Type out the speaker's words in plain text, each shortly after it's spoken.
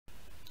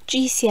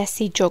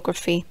GCSE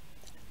Geography,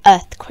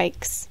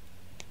 earthquakes.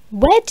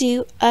 Where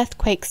do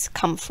earthquakes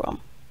come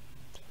from?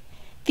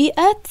 The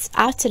Earth's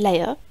outer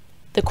layer,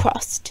 the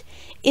crust,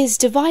 is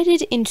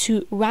divided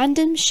into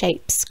random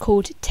shapes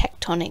called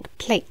tectonic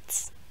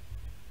plates.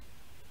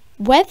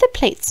 Where the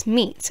plates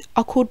meet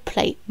are called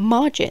plate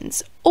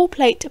margins or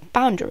plate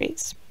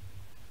boundaries.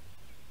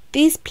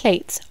 These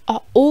plates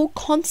are all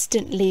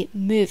constantly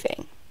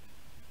moving.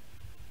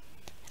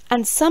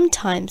 And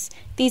sometimes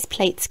these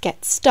plates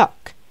get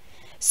stuck,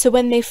 so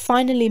when they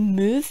finally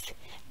move,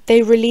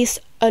 they release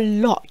a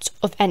lot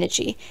of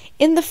energy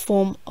in the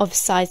form of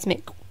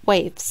seismic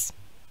waves.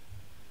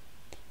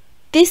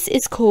 This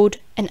is called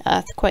an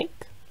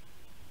earthquake.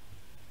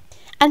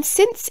 And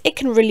since it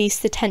can release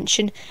the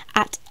tension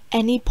at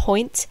any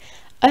point,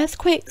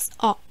 earthquakes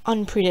are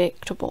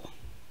unpredictable.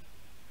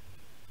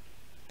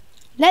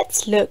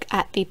 Let's look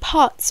at the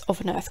parts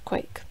of an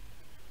earthquake.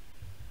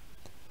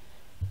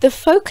 The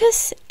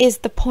focus is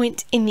the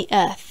point in the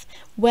earth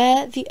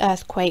where the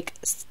earthquake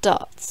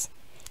starts.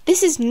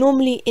 This is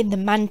normally in the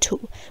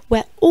mantle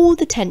where all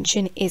the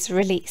tension is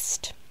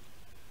released.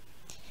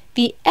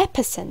 The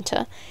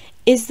epicenter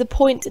is the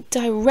point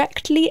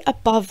directly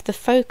above the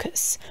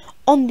focus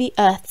on the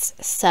Earth's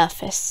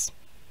surface.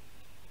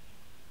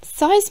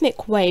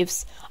 Seismic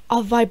waves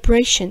are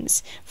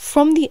vibrations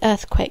from the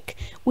earthquake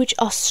which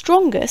are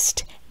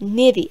strongest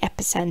near the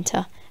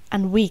epicenter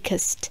and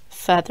weakest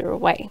further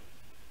away.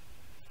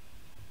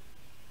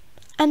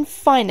 And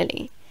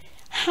finally,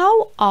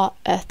 how are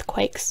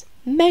earthquakes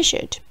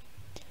measured?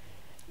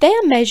 They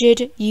are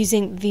measured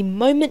using the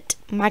moment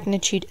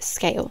magnitude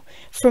scale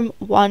from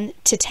 1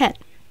 to 10.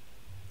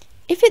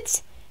 If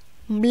it's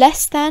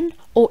less than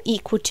or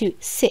equal to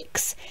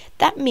 6,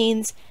 that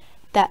means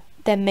that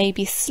there may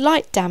be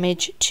slight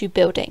damage to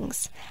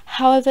buildings.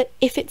 However,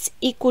 if it's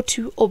equal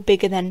to or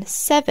bigger than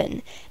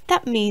 7,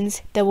 that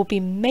means there will be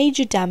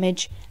major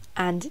damage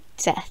and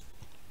death.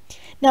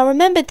 Now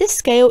remember, this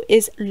scale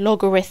is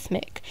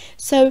logarithmic,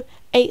 so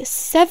a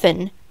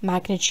 7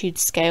 magnitude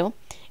scale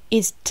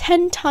is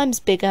 10 times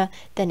bigger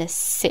than a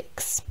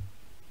 6.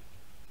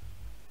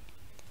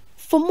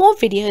 For more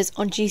videos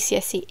on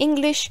GCSE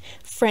English,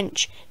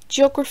 French,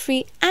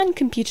 Geography and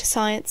Computer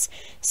Science,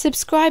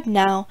 subscribe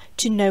now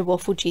to Know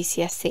Waffle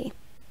GCSE.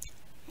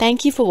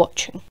 Thank you for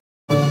watching.